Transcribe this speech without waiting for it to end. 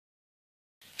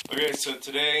Okay, so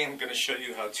today I'm going to show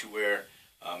you how to wear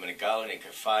an Igal and a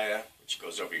Keffiyeh, which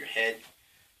goes over your head.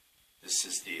 This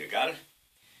is the Igal,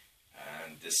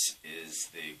 and this is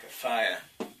the Keffiyeh.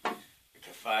 The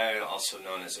Keffiyeh, also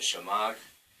known as a shamag.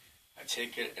 I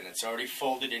take it, and it's already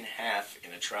folded in half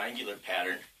in a triangular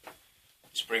pattern.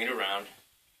 Just bring it around,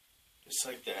 just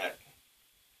like that.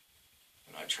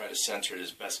 And I try to center it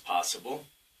as best possible.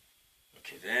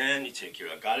 Okay, then you take your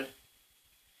Igal,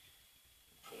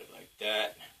 put it like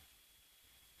that,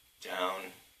 down.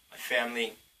 My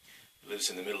family lives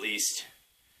in the Middle East,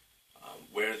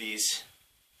 wear these.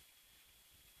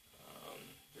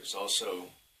 There's also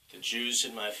the Jews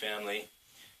in my family,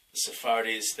 the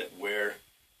Sephardis, that wear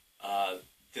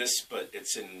this, but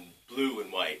it's in blue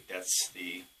and white. That's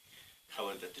the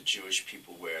color that the Jewish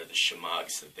people wear, the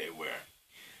shamags that they wear.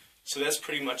 So that's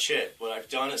pretty much it. What I've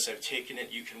done is I've taken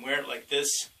it, you can wear it like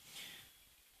this,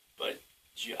 but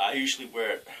I usually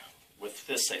wear it with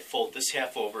this. I fold this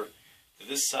half over to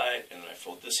this side, and then I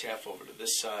fold this half over to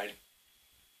this side,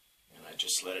 and I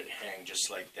just let it hang just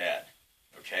like that.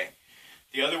 Okay?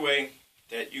 The other way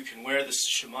that you can wear this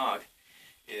shamag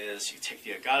is you take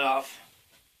the Igal off,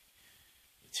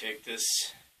 you take this,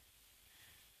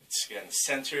 it's again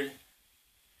centered,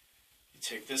 you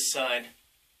take this side,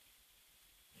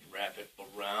 you wrap it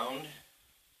around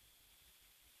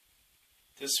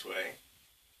this way,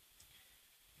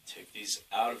 take these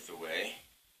out of the way,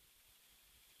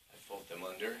 I fold them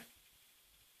under,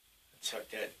 I tuck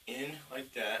that in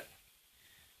like that.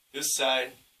 This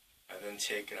side I then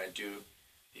take and I do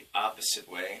the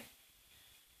opposite way.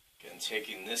 Again,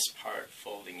 taking this part,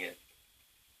 folding it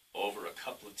over a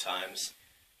couple of times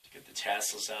to get the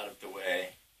tassels out of the way,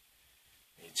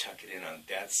 and you tuck it in on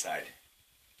that side.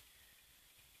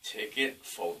 Take it,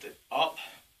 fold it up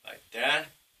like that,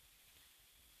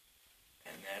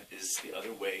 and that is the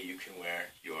other way you can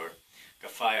wear your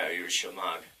Keffiyeh or your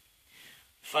shamag.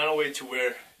 The final way to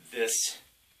wear this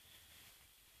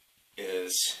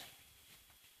is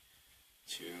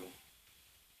to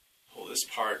pull this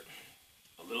part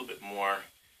a little bit more,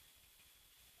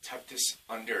 tuck this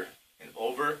under and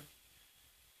over,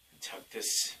 and tuck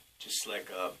this just like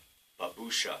a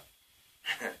babusha.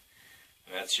 And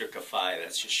that's your Keffiyeh,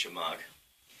 that's your shamag.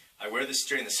 I wear this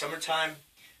during the summertime,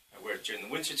 I wear it during the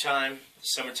wintertime. The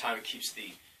summertime it keeps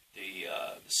the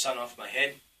sun off my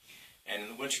head, and in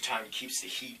the wintertime it keeps the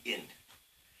heat in.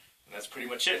 And that's pretty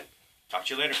much it. Talk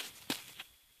to you later.